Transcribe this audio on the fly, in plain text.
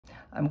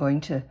I'm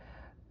going to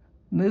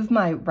move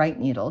my right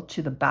needle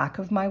to the back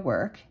of my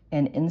work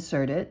and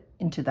insert it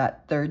into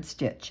that third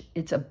stitch.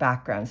 It's a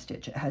background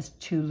stitch. It has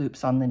 2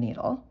 loops on the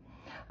needle.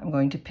 I'm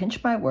going to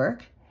pinch my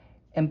work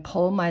and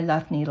pull my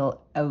left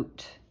needle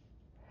out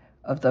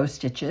of those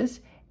stitches,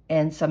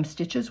 and some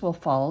stitches will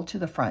fall to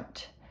the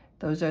front.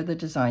 Those are the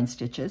design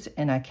stitches,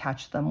 and I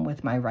catch them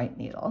with my right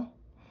needle.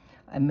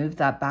 I move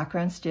that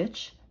background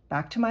stitch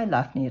back to my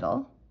left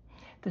needle.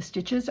 The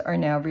stitches are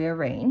now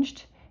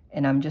rearranged,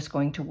 and I'm just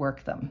going to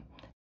work them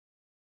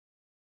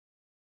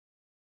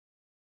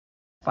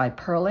by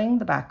purling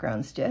the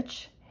background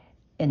stitch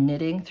and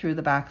knitting through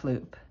the back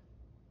loop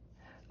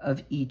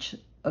of each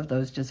of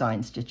those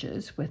design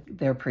stitches with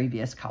their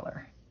previous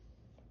color.